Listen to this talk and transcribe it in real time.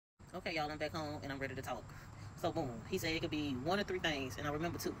Okay, y'all, I'm back home and I'm ready to talk. So, boom. He said it could be one of three things, and I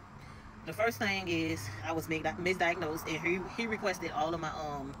remember two. The first thing is I was misdiagnosed, and he requested all of my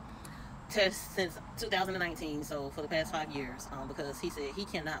tests since 2019. So for the past 5 years, because he said he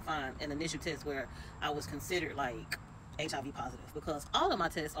cannot find an initial test where I was considered like HIV positive because all of my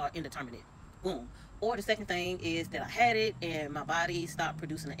tests are indeterminate. Boom. Or the second thing is that I had it and my body stopped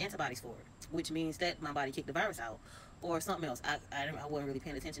producing the antibodies for it, which means that my body kicked the virus out, or something else. I wasn't really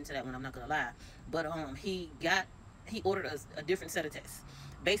paying attention to that one. I'm not gonna lie, but he ordered a different set of tests.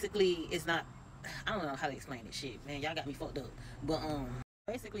 Basically, it's not. I don't know how to explain this shit, man. Y'all got me fucked up. But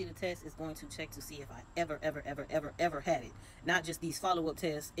basically the test is going to check to see if I ever had it. Not just these follow-up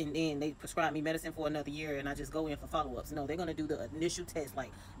tests and then they prescribe me medicine for another year and I just go in for follow-ups. No, they're going to do the initial test.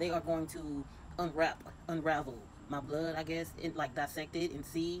 Like, they are going to unravel my blood, I guess, and like dissect it and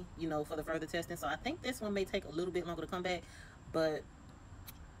see, for the further testing. So I think this one may take a little bit longer to come back, but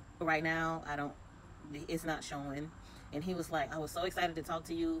right now it's not showing. And he was like, I was so excited to talk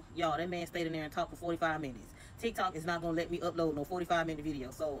to you. Y'all, that man stayed in there and talked for 45 minutes. TikTok is not gonna let me upload no 45-minute video.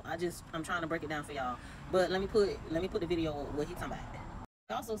 So I'm trying to break it down for y'all. But let me put the video of what he's talking about.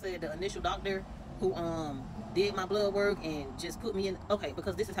 He also said the initial doctor who did my blood work and just put me in, okay,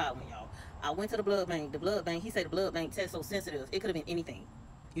 because this is how it went, y'all. I went to the blood bank. He said the blood bank test so sensitive, it could have been anything.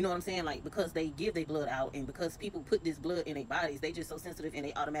 You know what I'm saying? Like, because they give their blood out and because people put this blood in their bodies, they just so sensitive and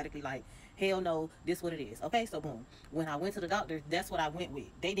they automatically like, hell no, this what it is. Okay, so boom. When I went to the doctor, that's what I went with.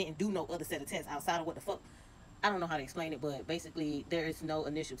 They didn't do no other set of tests outside of what the fuck. I don't know how to explain it, but basically there is no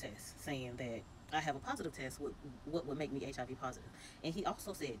initial test saying that I have a positive test with what would make me HIV positive. And he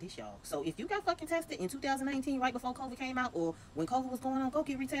also said this, y'all. So if you got fucking tested in 2019 right before COVID came out or when COVID was going on, go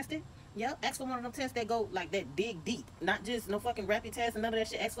get retested. Yep, ask for one of them tests that go like that, dig deep. Not just no fucking rapid test and none of that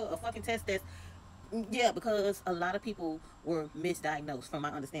shit. Ask for a fucking test that's, yeah, because a lot of people were misdiagnosed from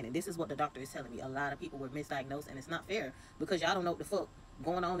my understanding. This is what the doctor is telling me. A lot of people were misdiagnosed and it's not fair because y'all don't know what the fuck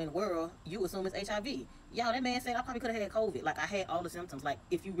going on in the world. You assume it's HIV. Y'all, that man said I probably could have had COVID. Like, I had all the symptoms. Like,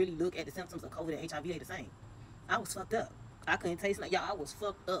 if you really look at the symptoms of COVID and HIV, they the same. I was fucked up. I couldn't taste like, y'all, I was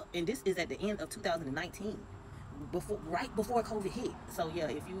fucked up. And this is at the end of 2019. Right before COVID hit. So yeah,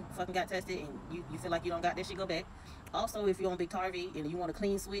 if you fucking got tested and you feel like you don't got that shit, go back. Also, if you're on Biktarvy and you want a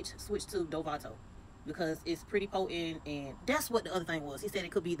clean switch to Dovato, because it's pretty potent. And that's what the other thing was. He said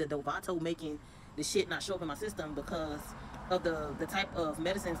it could be the Dovato making the shit not show up in my system because of the type of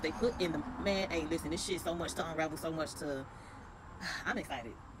medicines they put in the, man, hey, listen, this shit so much to unravel, so much to, I'm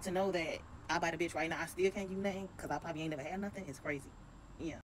excited to know that I bite a bitch right now. I still can't give you nothing because I probably ain't never had nothing. It's crazy.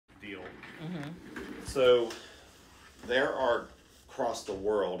 Yeah. Deal. So there are across the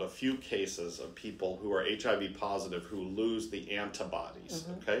world a few cases of people who are HIV positive who lose the antibodies.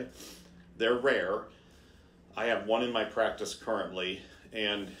 Okay, they're rare. I have one in my practice currently,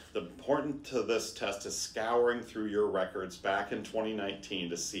 and the important to this test is scouring through your records back in 2019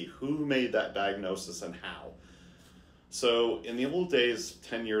 to see who made that diagnosis and how. So in the old days,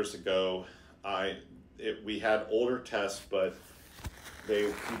 10 years ago, we had older tests, but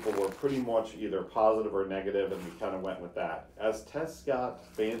people were pretty much either positive or negative, and we kind of went with that. As tests got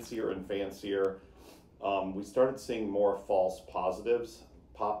fancier and fancier, we started seeing more false positives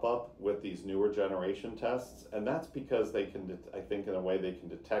pop up with these newer generation tests, and that's because they can, I think in a way, they can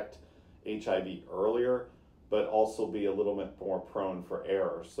detect HIV earlier, but also be a little bit more prone for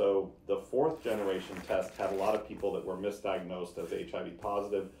error. So the fourth generation test had a lot of people that were misdiagnosed as HIV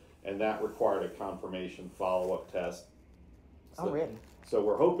positive, and that required a confirmation follow-up test. Already. So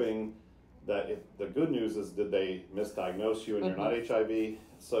we're hoping that if the good news is, did they misdiagnose you and you're not HIV?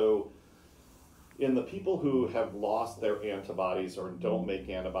 So in the people who have lost their antibodies or don't make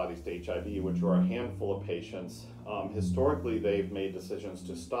antibodies to HIV, which are a handful of patients, historically they've made decisions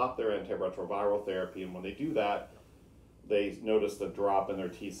to stop their antiretroviral therapy, and when they do that, they notice the drop in their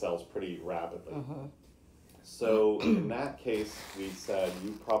T cells pretty rapidly. So in that case, we said,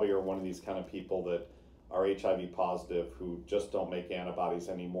 you probably are one of these kind of people that are HIV positive who just don't make antibodies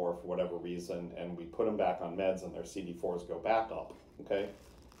anymore for whatever reason, and we put them back on meds and their CD4s go back up, okay?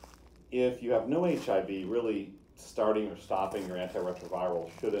 If you have no HIV, really starting or stopping your antiretroviral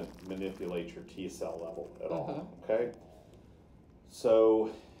shouldn't manipulate your T cell level at all, okay? So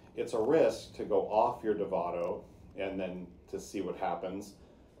it's a risk to go off your Dovato and then to see what happens.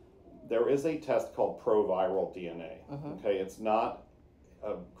 There is a test called Proviral DNA, okay? It's not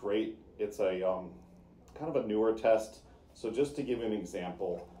a great, it's a kind of a newer test. So just to give you an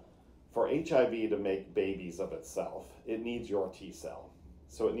example, for HIV to make babies of itself, it needs your T cell.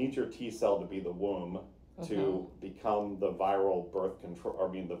 So it needs your T cell to be the womb to become the viral birth control,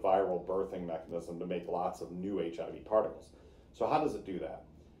 the viral birthing mechanism to make lots of new HIV particles. So how does it do that?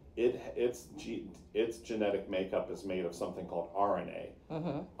 its genetic makeup is made of something called RNA.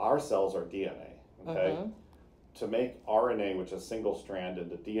 Mm-hmm. Our cells are DNA. Okay. Mm-hmm. To make RNA, which is single strand,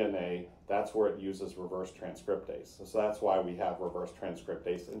 into DNA, that's where it uses reverse transcriptase. So that's why we have reverse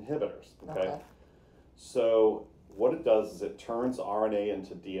transcriptase inhibitors. Okay. So what it does is it turns RNA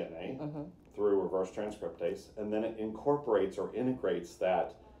into DNA through reverse transcriptase, and then it incorporates or integrates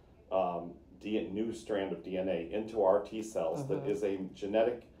that new strand of DNA into our T cells that is a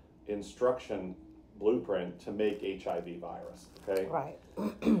genetic instruction blueprint to make HIV virus. Okay. Right.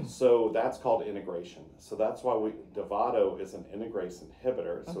 So that's called integration. So that's why Dovato is an integrase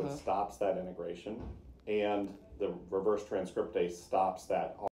inhibitor. So it stops that integration, and the reverse transcriptase stops that